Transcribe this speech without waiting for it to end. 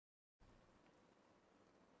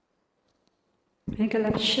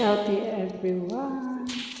Nag-love shouty everyone.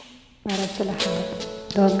 Para sa lahat.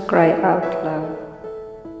 Don't cry out loud.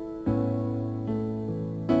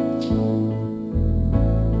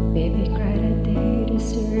 Baby cried the day the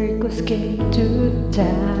circus came to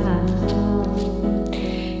town.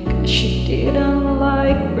 Cause she didn't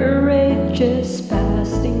like parade just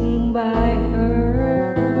passing by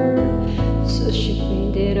her. So she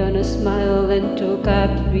painted on a smile and took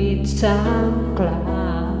up with some clown.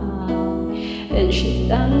 And she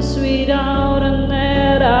danced without a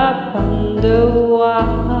net upon the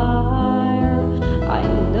wire. I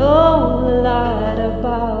know a lot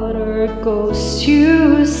about her, 'cause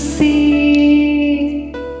you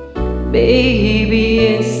see,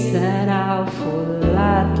 baby is an awful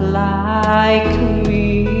lot like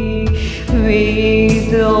me. We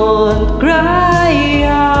don't cry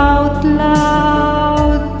out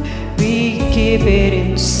loud, we keep it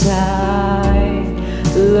inside.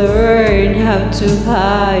 Learn how to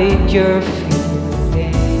hide your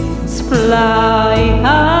feelings. Fly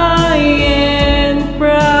high and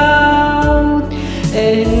proud.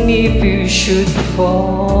 And if you should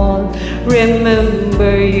fall,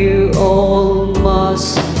 remember you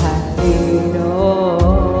almost had it all.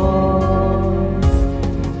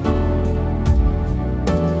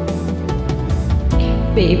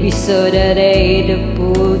 Baby saw the day the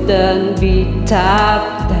wouldn't be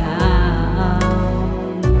top down.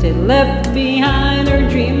 They left behind her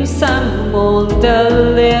dreams among the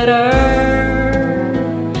litter.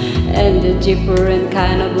 And the different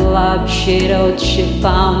kind of love she thought she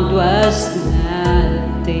found was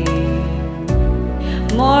nothing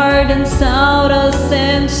more than sawdust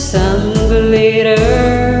and some glitter.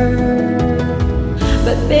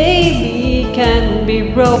 But baby can be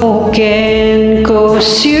broken,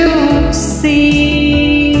 'cause you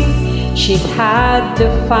see, she had the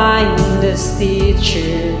finest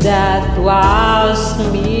teacher, that was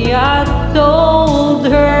me. I told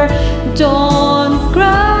her, don't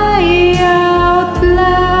cry out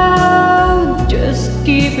loud, just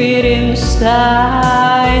keep it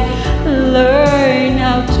inside. Learn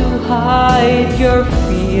how to hide your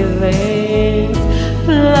feelings.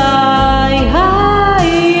 Fly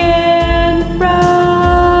high and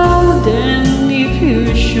proud. And if you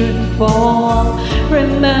should fall,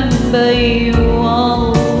 remember you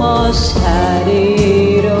almost had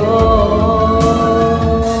it all.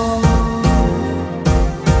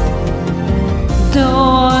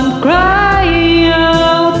 Don't cry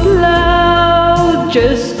out loud,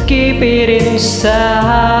 just keep it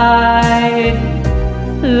inside.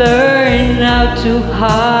 Learn how to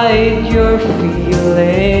hide your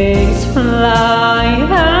feelings. Fly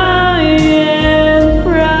high and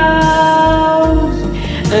proud.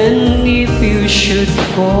 And if you should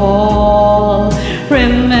fall,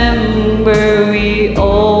 remember we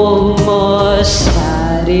almost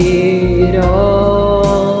had it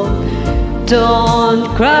all. Don't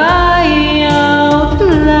cry out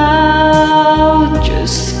loud,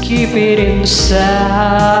 just keep it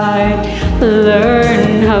inside.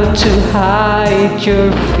 Learn how to hide your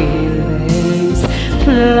feelings.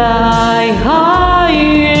 Fly